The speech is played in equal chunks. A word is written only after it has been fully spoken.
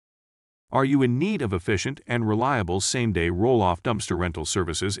Are you in need of efficient and reliable same-day roll-off dumpster rental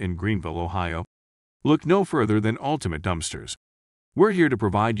services in Greenville, Ohio? Look no further than Ultimate Dumpsters. We're here to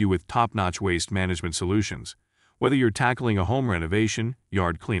provide you with top-notch waste management solutions. Whether you're tackling a home renovation,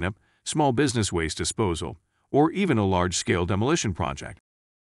 yard cleanup, small business waste disposal, or even a large-scale demolition project.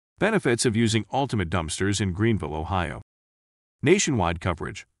 Benefits of using Ultimate Dumpsters in Greenville, Ohio. Nationwide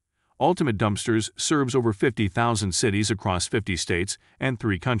coverage. Ultimate Dumpsters serves over 50,000 cities across 50 states and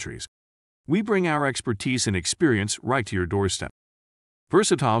 3 countries. We bring our expertise and experience right to your doorstep.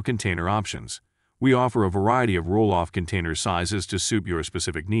 Versatile container options. We offer a variety of roll-off container sizes to suit your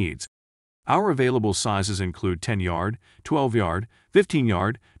specific needs. Our available sizes include 10-yard, 12-yard,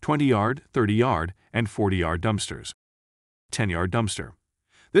 15-yard, 20-yard, 30-yard, and 40-yard dumpsters. 10-yard dumpster.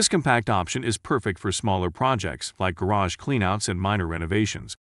 This compact option is perfect for smaller projects like garage cleanouts and minor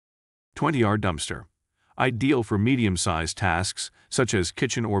renovations. 20-yard dumpster. Ideal for medium-sized tasks such as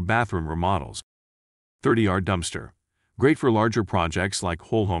kitchen or bathroom remodels. 30-yard dumpster. Great for larger projects like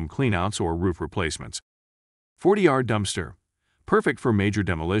whole home cleanouts or roof replacements. 40-yard dumpster. Perfect for major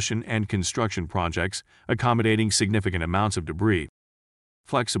demolition and construction projects, accommodating significant amounts of debris.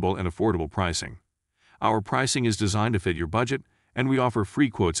 Flexible and affordable pricing. Our pricing is designed to fit your budget, and we offer free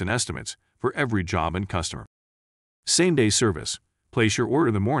quotes and estimates for every job and customer. Same-day service. Place your order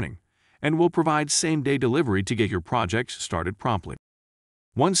in the morning, and we'll provide same-day delivery to get your project started promptly.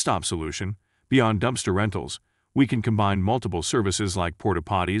 One-stop solution. Beyond dumpster rentals, we can combine multiple services like porta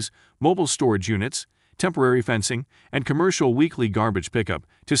potties, mobile storage units, temporary fencing, and commercial weekly garbage pickup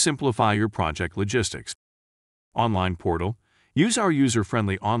to simplify your project logistics. Online portal. Use our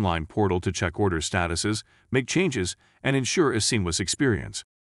user-friendly online portal to check order statuses, make changes, and ensure a seamless experience.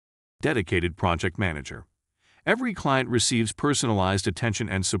 Dedicated project manager. Every client receives personalized attention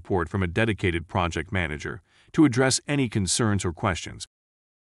and support from a dedicated project manager to address any concerns or questions.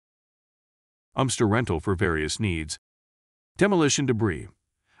 Dumpster rental for various needs. Demolition debris.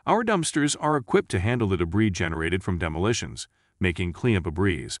 Our dumpsters are equipped to handle the debris generated from demolitions, making cleanup a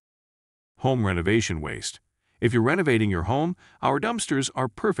breeze. Home renovation waste. If you're renovating your home, our dumpsters are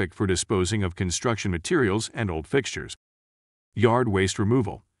perfect for disposing of construction materials and old fixtures. Yard waste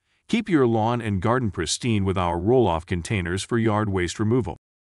removal. Keep your lawn and garden pristine with our roll-off containers for yard waste removal.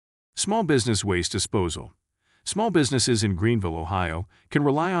 Small business waste disposal. Small businesses in Greenville, Ohio, can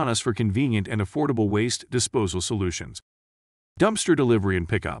rely on us for convenient and affordable waste disposal solutions. Dumpster delivery and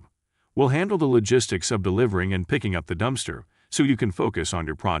pickup. We'll handle the logistics of delivering and picking up the dumpster so you can focus on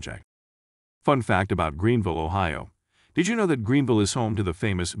your project. Fun fact about Greenville, Ohio. Did you know that Greenville is home to the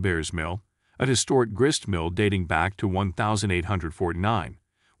famous Bears Mill, a historic grist mill dating back to 1849,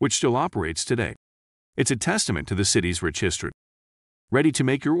 which still operates today? It's a testament to the city's rich history. Ready to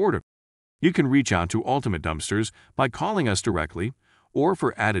make your order? You can reach out to Ultimate Dumpsters by calling us directly, or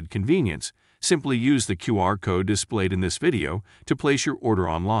for added convenience, simply use the QR code displayed in this video to place your order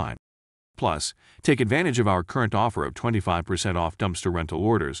online. Plus, take advantage of our current offer of 25% off dumpster rental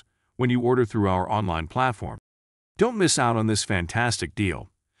orders when you order through our online platform. Don't miss out on this fantastic deal.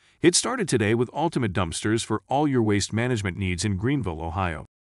 Get started today with Ultimate Dumpsters for all your waste management needs in Greenville, Ohio.